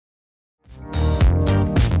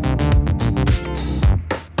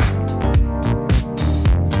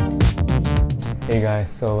Hey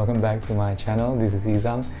guys, so welcome back to my channel. This is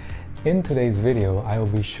Izam. In today's video, I will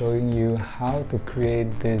be showing you how to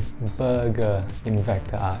create this burger in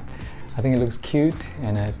vector art. I think it looks cute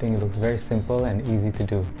and I think it looks very simple and easy to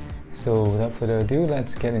do. So without further ado,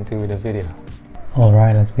 let's get into the video.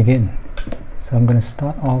 Alright, let's begin. So I'm going to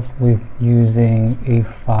start off with using a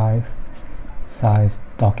A5 size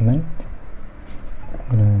document.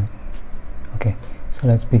 Okay, so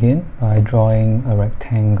let's begin by drawing a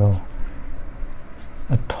rectangle.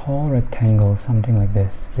 A tall rectangle, something like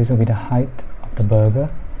this. This will be the height of the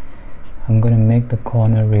burger. I'm going to make the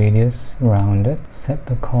corner radius rounded. Set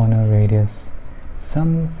the corner radius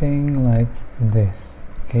something like this.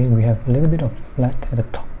 Okay, we have a little bit of flat at the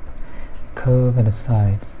top, curve at the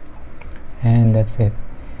sides, and that's it.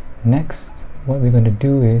 Next, what we're going to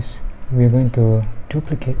do is we're going to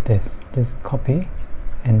duplicate this. Just copy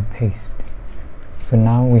and paste. So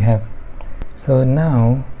now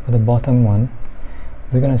for the bottom one,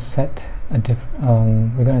 we're going to set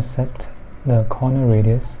the corner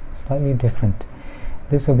radius slightly different.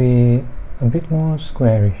 This will be a bit more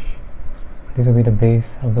squarish. This will be the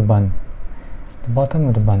base of the bun, the bottom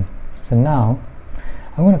of the bun. So now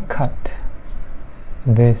I'm going to cut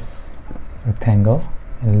this rectangle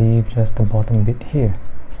and leave just the bottom bit here.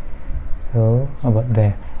 So about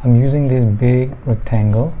there. I'm using this big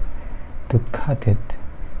rectangle to cut it.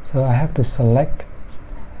 So I have to select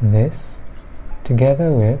this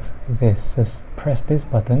together with this. Just press this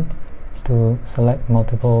button to select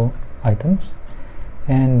multiple items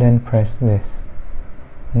and then press this.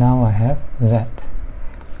 Now I have that.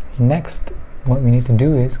 Next, what we need to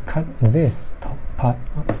do is cut this top part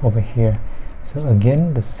over here. So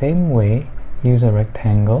again, the same way, use a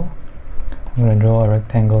rectangle. I'm going to draw a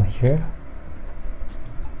rectangle here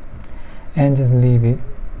and just leave it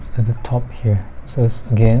at the top here. So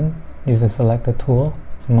again, use the selector tool,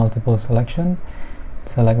 multiple selection,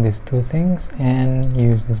 select these two things and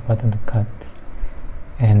use this button to cut,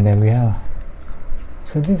 and there we are.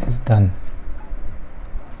 So this is done.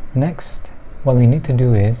 Next, what we need to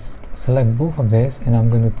do is select both of this, and I'm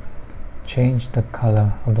going to change the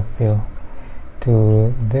color of the fill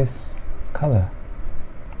to this color.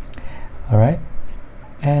 Alright,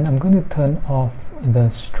 and I'm going to turn off the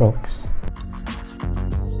strokes.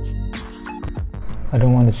 I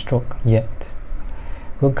don't want the stroke yet.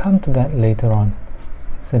 We'll come to that later on.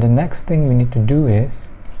 So the next thing we need to do is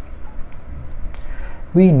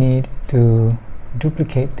we need to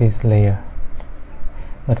duplicate this layer.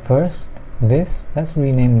 But first, let's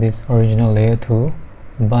rename this original layer to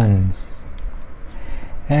buns.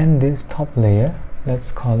 And this top layer,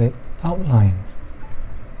 let's call it outline.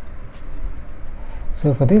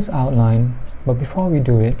 So for this outline, but before we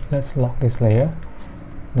do it, let's lock this layer,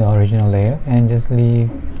 the original layer, and just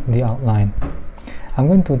leave the outline. I'm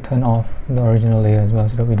going to turn off the original layer as well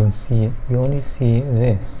so that we don't see it. We only see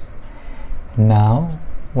this. Now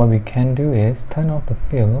what we can do is turn off the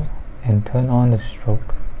fill and turn on the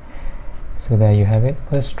stroke. So there you have it.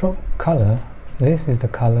 For the stroke color, this is the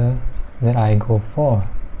color that I go for.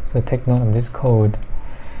 So take note of this code.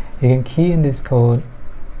 You can key in this code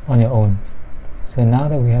on your own. So now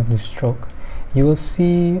that we have the stroke, you will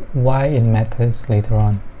see why it matters later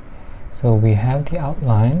on. So we have the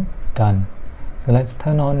outline done. So let's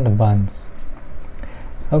turn on the buns.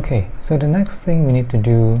 Okay, so the next thing we need to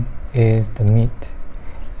do is the meat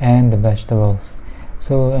and the vegetables.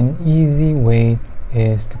 So an easy way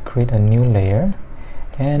is to create a new layer,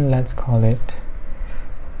 and let's call it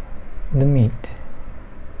the meat.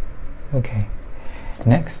 Okay,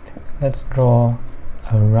 next let's draw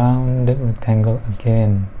a rounded rectangle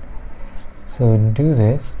again. So do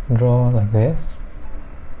this, draw like this.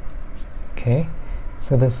 Okay,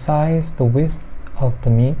 so the size, the width of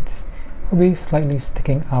the meat will be slightly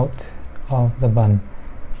sticking out of the bun.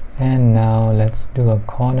 And now let's do a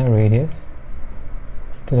corner radius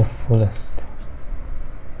to the fullest.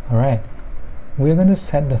 Alright, we're going to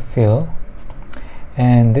set the fill,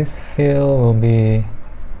 and this fill will be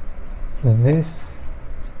this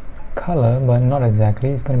color, but not exactly.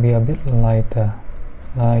 It's going to be a bit lighter,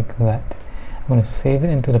 like that. I'm going to save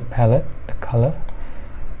it into the palette, the color.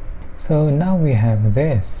 So now we have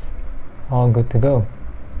this all good to go.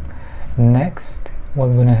 Next, what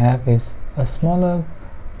we're going to have is a smaller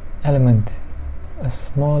element, a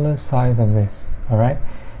smaller size of this. Alright,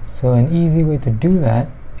 so an easy way to do that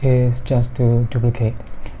is just to duplicate.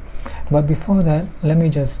 But before that, let me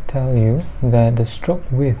just tell you that the stroke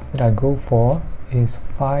width that I go for is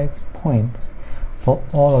 5 points for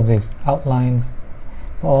all of these outlines.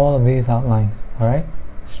 Alright,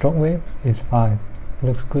 stroke width is 5. It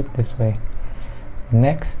looks good this way.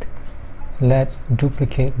 Next, let's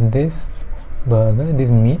duplicate this burger, this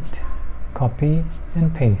meat, copy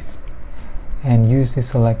and paste, and use the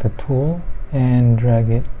selector tool and drag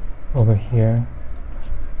it over here.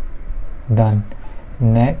 Done.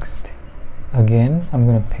 Next, again I'm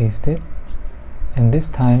going to paste it, and this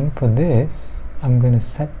time for this I'm going to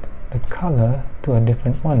set the color to a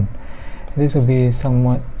different one. This will be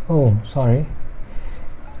somewhat,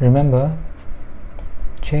 remember,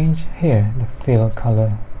 change here the fill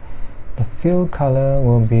color. The fill color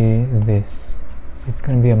will be this. It's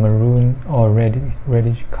going to be a maroon or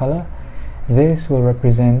reddish color. This will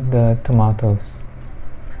represent the tomatoes.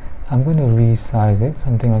 I'm going to resize it,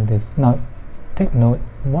 something like this. Now take note,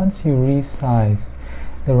 once you resize,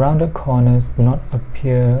 the rounded corners do not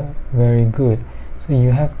appear very good, so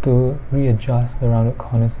you have to readjust the rounded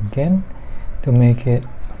corners again to make it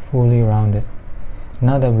fully rounded.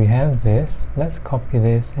 Now that we have this, let's copy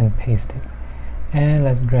this and paste it, and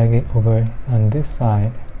let's drag it over on this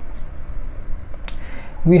side.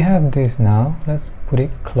 We have this now. Let's put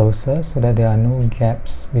it closer so that there are no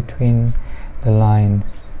gaps between the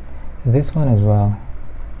lines. This one as well.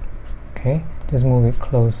 Okay, just move it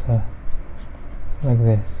closer like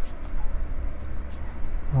this.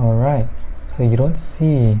 Alright, so you don't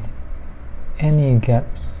see any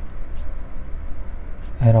gaps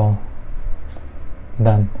at all.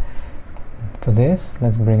 Done. For this,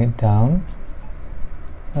 let's bring it down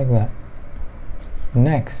like that.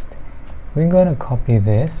 Next, we're going to copy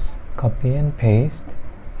this, copy and paste,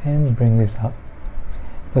 and bring this up.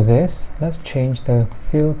 For this, let's change the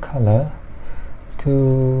fill color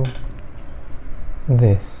to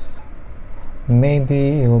this.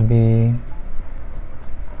 Maybe it will be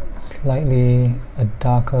slightly a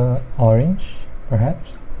darker orange,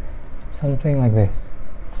 perhaps, something like this.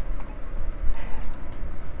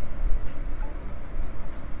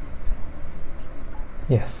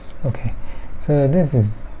 Yes, okay, so this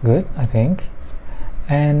is good, I think,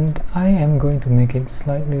 and I am going to make it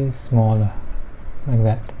slightly smaller like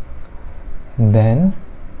that, and then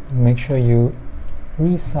make sure you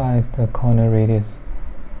resize the corner radius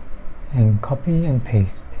and copy and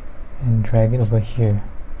paste and drag it over here,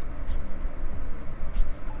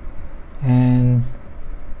 and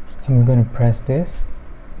I'm going to press this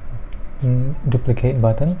duplicate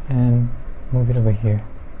button and move it over here.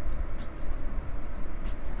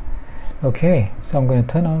 Okay, so I'm going to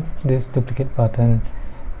turn off this duplicate button,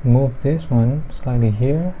 move this one slightly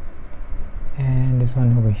here and this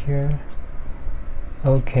one over here.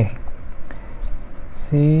 Okay,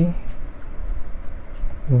 see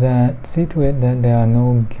to it that there are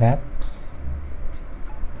no gaps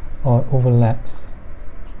or overlaps.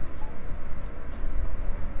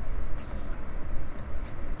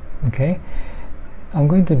 Okay, I'm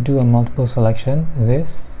going to do a multiple selection,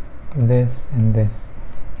 this, this and this.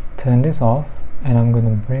 Turn this off, and I'm going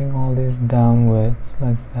to bring all this downwards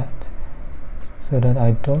like that so that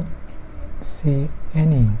I don't see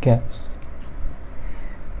any gaps.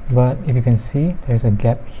 But if you can see, there's a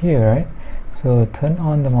gap here, right? So turn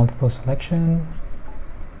on the multiple selection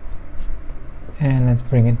and let's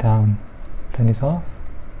bring it down. Turn this off.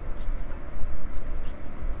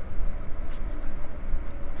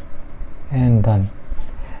 And done.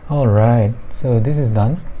 Alright, so this is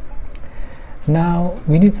done. Now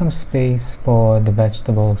we need some space for the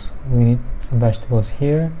vegetables. We need vegetables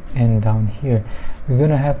here and down here. We're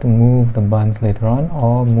gonna have to move the buns later on,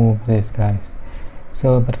 or move this, guys.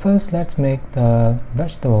 So, but first let's make the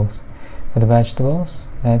vegetables. For the vegetables,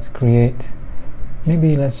 let's create,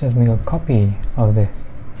 maybe let's just make a copy of this.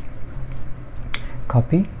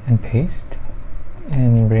 Copy and paste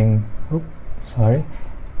and bring,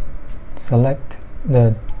 select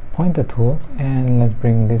the pointer tool and let's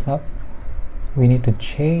bring this up. We need to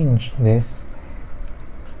change this.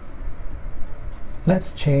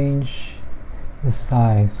 Let's change the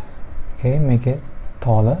size, okay, make it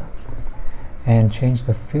taller and change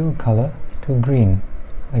the fill color to green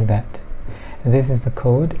like that. This is the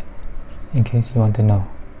code in case you want to know.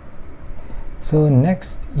 So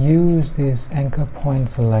next, use this anchor point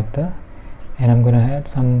selector and I'm going to add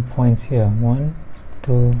some points here. 1,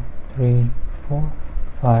 2, 3, 4,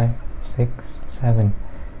 5, 6, 7.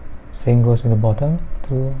 Same goes with the bottom.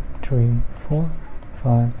 2, 3, 4,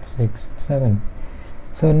 5, 6, 7.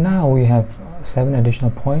 So now we have 7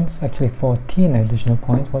 additional points, actually 14 additional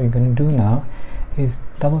points. What you're going to do now is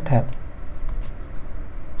double tap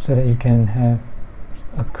so that you can have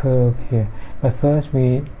a curve here. But first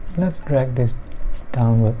let's drag this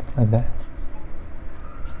downwards like that.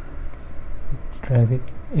 Drag it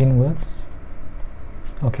inwards.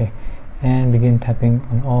 Okay, and begin tapping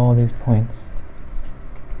on all these points.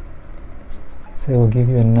 So it will give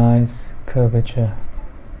you a nice curvature.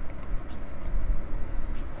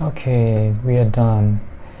 Okay, we are done.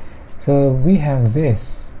 So we have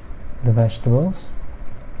this, the vegetables,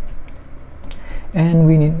 and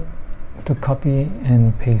we need to copy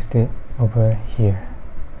and paste it over here,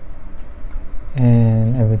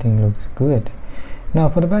 and everything looks good. Now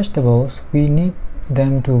for the vegetables, we need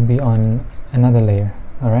them to be on another layer.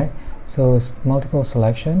 Alright, so it's multiple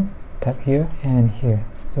selection, tap here and here.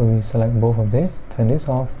 So we select both of this, turn this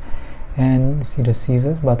off, and see the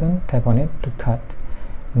scissors button, tap on it to cut.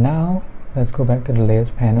 Now let's go back to the layers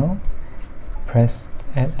panel, press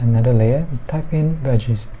add another layer, type in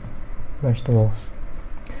vegetables,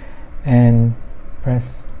 and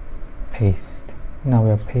press paste. Now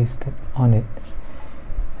we are pasted on it.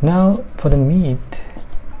 Now for the meat,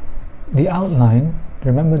 the outline,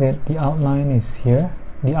 remember that the outline is here.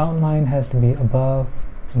 The outline has to be above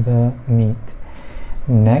the meat.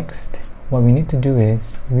 Next, what we need to do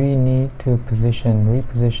is we need to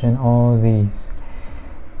reposition all these.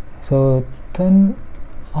 So turn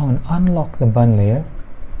on, unlock the bun layer,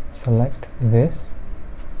 select this,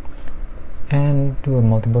 and do a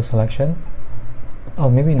multiple selection. Oh,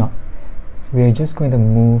 maybe not. We are just going to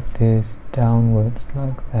move this downwards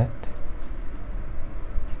like that.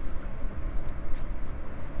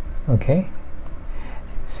 Okay.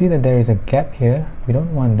 See that there is a gap here. We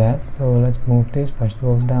don't want that, so let's move these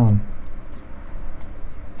vegetables down.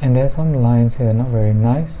 And there's some lines here that are not very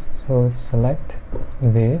nice, so select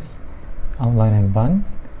this outline and bun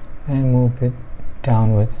and move it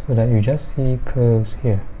downwards so that you just see curves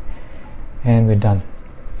here, and we're done.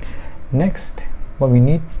 Next, what we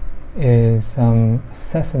need is some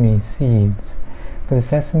sesame seeds. For the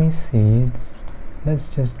sesame seeds, let's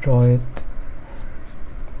just draw it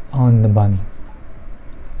on the bun,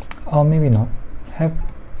 or maybe not, have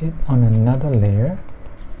it on another layer.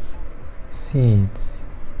 Seeds,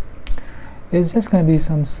 it's just going to be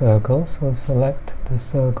some circles, so select the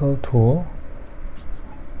circle tool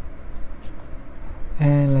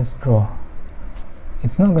and let's draw.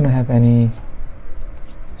 It's not going to have any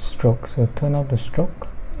stroke, so turn off the stroke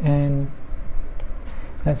and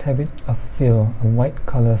let's have it a fill, a white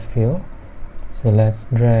color fill. So let's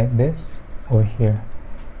drag this over here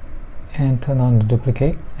and turn on the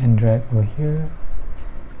duplicate and drag over here,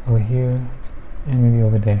 and maybe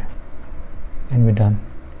over there, and we're done.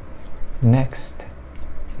 Next,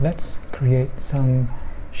 let's create some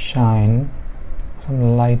shine,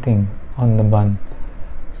 some lighting on the bun.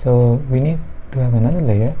 So we need to have another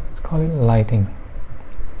layer, let's call it lighting.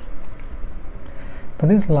 For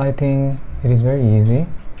this lighting, it is very easy.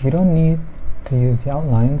 We don't need to use the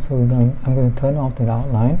outline, so I'm going to turn off the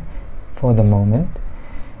outline for the moment.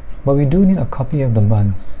 But we do need a copy of the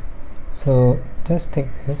buns, so just take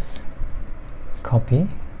this, copy,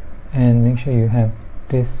 and make sure you have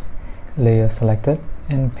this layer selected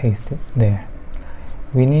and paste it there.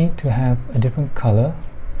 We need to have a different color,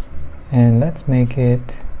 and let's make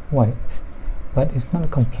it white, but it's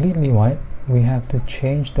not completely white. We have to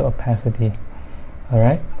change the opacity.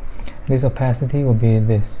 Alright, this opacity will be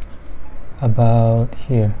this, about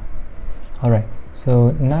here. Alright,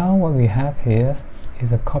 so now what we have here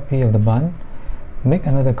is a copy of the bun. Make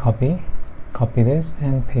another copy, copy this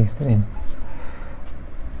and paste it in.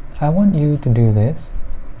 I want you to do this,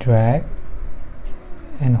 drag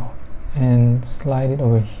and slide it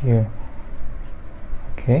over here,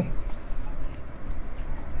 okay,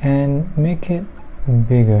 and make it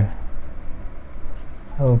bigger,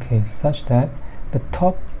 okay, such that the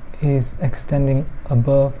top is extending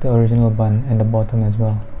above the original bun and the bottom as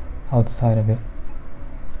well, outside of it.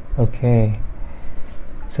 Okay,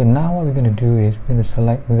 so now what we're going to do is we're going to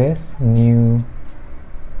select this new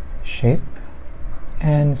shape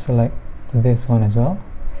and select this one as well.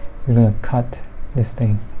 We're going to cut this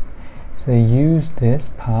thing, so use this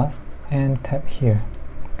path and tap here.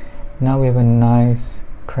 Now we have a nice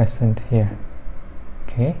crescent here.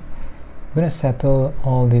 Okay, we're going to settle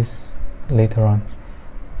all this later on.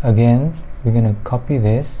 Again, we're going to copy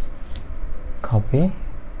this, copy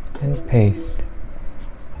and paste.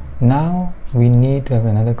 Now we need to have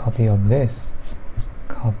another copy of this,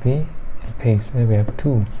 copy and paste. There we have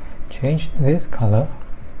two. Change this color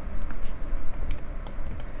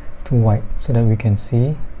to white so that we can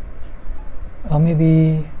see, or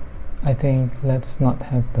maybe I think let's not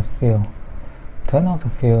have the fill. Turn off the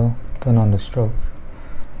fill, turn on the stroke.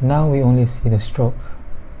 Now we only see the stroke.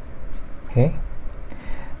 Okay,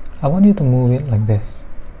 I want you to move it like this,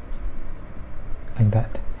 like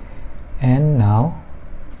that. And now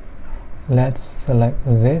let's select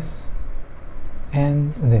this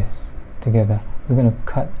and this together. We're going to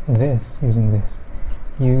cut this using this.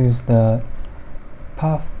 Use the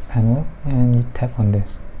path panel and tap on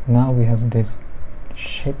this. Now we have this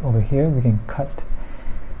shape over here, we can cut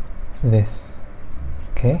this.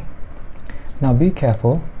 Okay, now be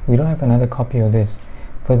careful, we don't have another copy of this.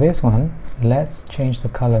 For this one, let's change the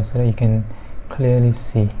color so that you can clearly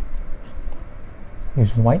see.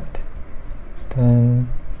 Use white, bring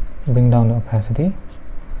down the opacity.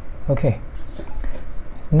 Okay,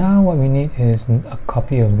 now what we need is a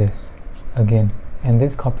copy of this again, and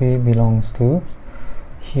this copy belongs to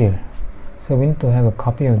here. So we need to have a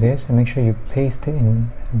copy of this, and make sure you paste it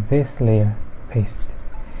in this layer. Paste.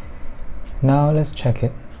 Now let's check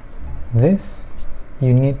it. This,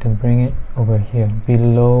 you need to bring it over here,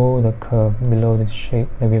 below the curve, below this shape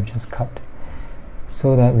that we have just cut,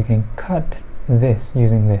 so that we can cut this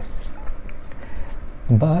using this.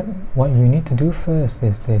 But what we need to do first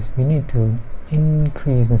is this: we need to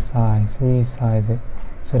increase the size, resize it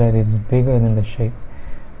so that it is bigger than the shape,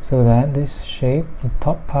 so that this shape, the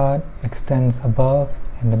top part extends above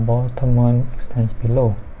and the bottom one extends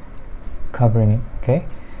below, covering it. Okay,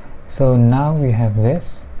 so now we have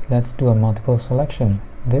this. Let's do a multiple selection,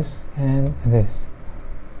 this and this.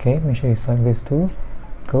 Okay, make sure you select this too,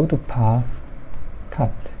 go to path,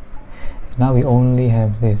 cut. Now we only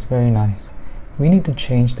have this. Very nice. We need to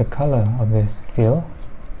change the color of this. Fill,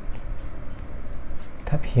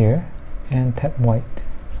 tap here and tap white,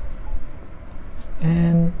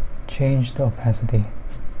 and change the opacity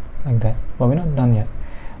like that. But we're not done yet.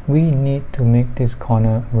 We need to make this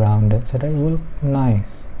corner rounded so that it will look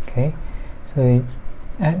nice. Okay, so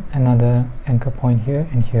add another anchor point here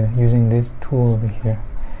and here using this tool over here.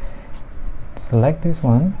 Select this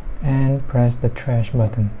one and press the trash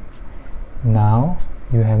button. Now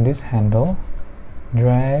you have this handle,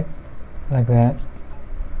 drag like that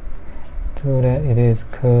so that it is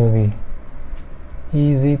curvy.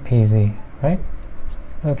 Easy peasy, right?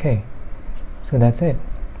 Okay, so that's it.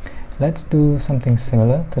 Let's do something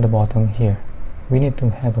similar to the bottom here. We need to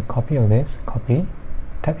have a copy of this. Copy,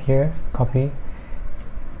 tap here, copy.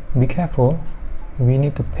 Be careful, we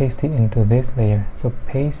need to paste it into this layer, so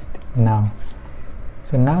paste now.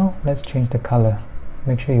 So now let's change the color.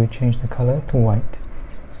 Make sure you change the color to white.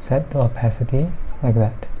 Set the opacity like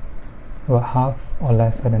that, about half or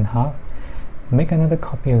lesser than half. Make another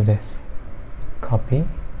copy of this. Copy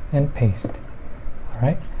and paste.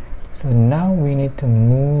 Alright, so now we need to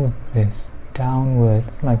move this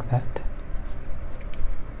downwards like that.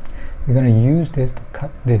 We're going to use this to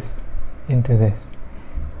cut this into this.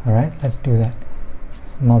 Alright, let's do that.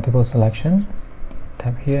 Multiple selection,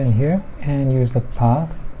 tap here and here, and use the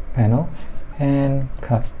path panel and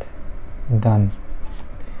cut. Done.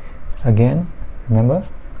 Again, remember,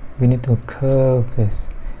 we need to curve this.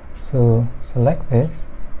 So select this,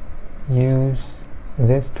 use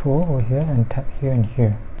this tool over here and tap here and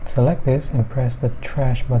here. Select this and press the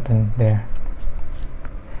trash button there.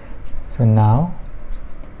 So now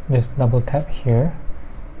just double tap here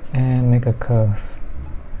and make a curve.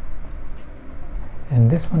 And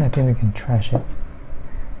this one I think we can trash it.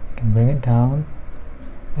 We can bring it down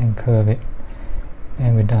and curve it,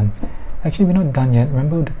 and we're done. Actually, we're not done yet.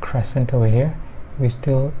 Remember the crescent over here? We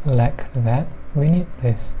still lack that. We need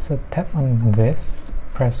this. So tap on this,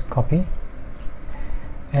 press copy,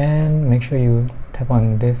 and make sure you tap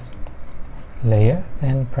on this layer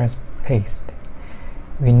and press paste.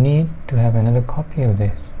 We need to have another copy of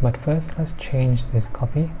this, but first let's change this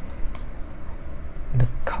copy. The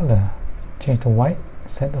color, change to white,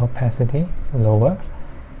 set the opacity lower,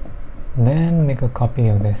 then make a copy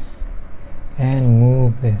of this and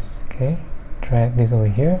move this. Okay, drag this over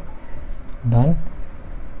here. Done.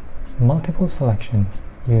 Multiple selection,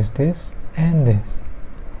 use this and this,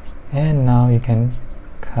 and now you can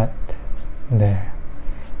cut there,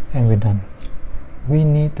 and we're done. We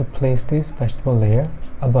need to place this vegetable layer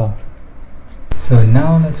above. So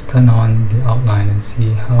now let's turn on the outline and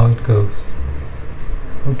see how it goes.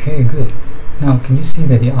 Okay, good. Now can you see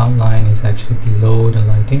that the outline is actually below the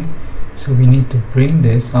lighting? So we need to bring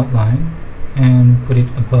this outline and put it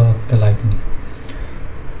above the lighting.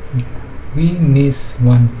 We miss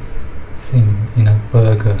one thing in a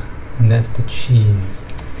burger, and that's the cheese.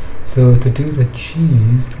 So to do the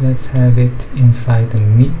cheese, let's have it inside the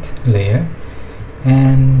meat layer.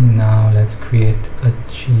 And now let's create a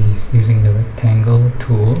cheese using the rectangle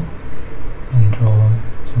tool and draw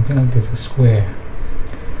something like this, a square.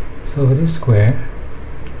 So for this square,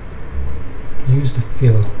 use the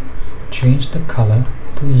fill, change the color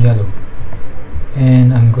to yellow,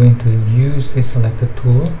 and I'm going to use the selector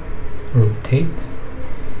tool, rotate,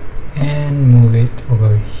 and move it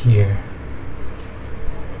over here.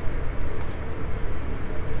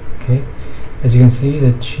 Okay, as you can see,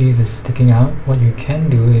 the cheese is sticking out. What you can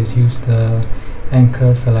do is use the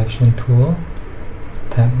anchor selection tool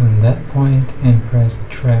tap on that point and press the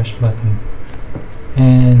trash button,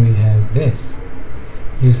 and we have this.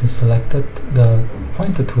 Use the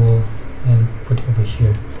pointer tool and put it over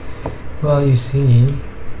here. Well, you see, you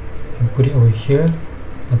can put it over here.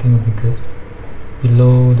 I think it'll be good.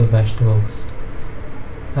 Below the vegetables.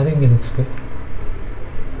 I think it looks good.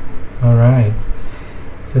 Alright,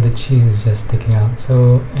 so the cheese is just sticking out.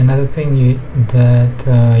 So another thing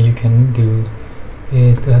that you can do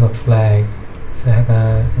is to have a flag. So I have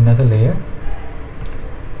another layer.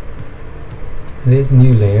 This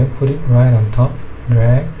new layer, put it right on top,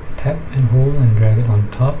 drag, tap and hold and drag it on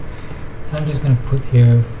top. I'm just going to put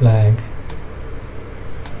here flag.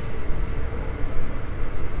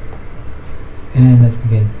 And let's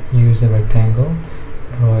begin. Use the rectangle,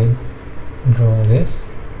 draw this.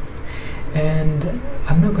 And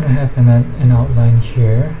I'm not going to have an outline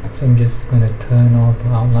here, so I'm just going to turn off the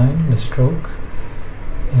outline, the stroke,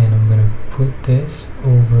 and I'm going to put this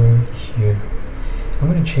over here. I'm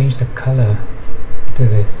going to change the color to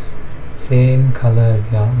this, same color as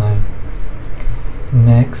the outline.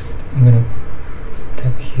 Next, I'm going to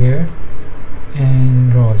tap here and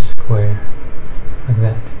draw a square like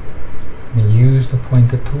that. I'm going to use the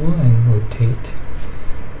pointer tool and rotate.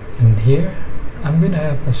 And here I'm going to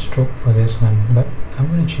have a stroke for this one, but I'm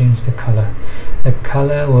going to change the color. The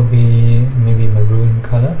color will be maybe maroon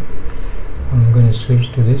color. I'm going to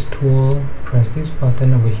switch to this tool, press this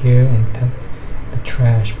button over here and tap the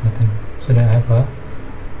trash button so that I have a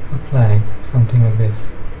flag, something like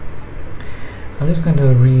this. I'm just going to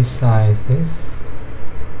resize this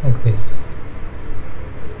like this.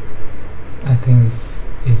 I think this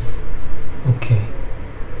is okay.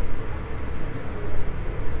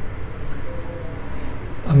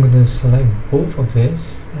 I'm going to select both of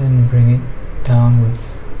this and bring it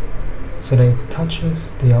downwards so that it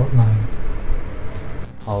touches the outline.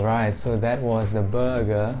 Alright, so that was the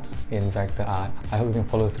burger in vector art. I hope you can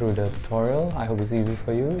follow through the tutorial. I hope it's easy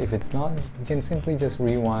for you. If it's not, you can simply just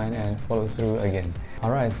rewind and follow through again.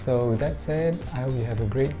 Alright, so with that said, I hope you have a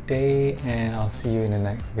great day and I'll see you in the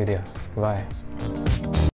next video. Goodbye.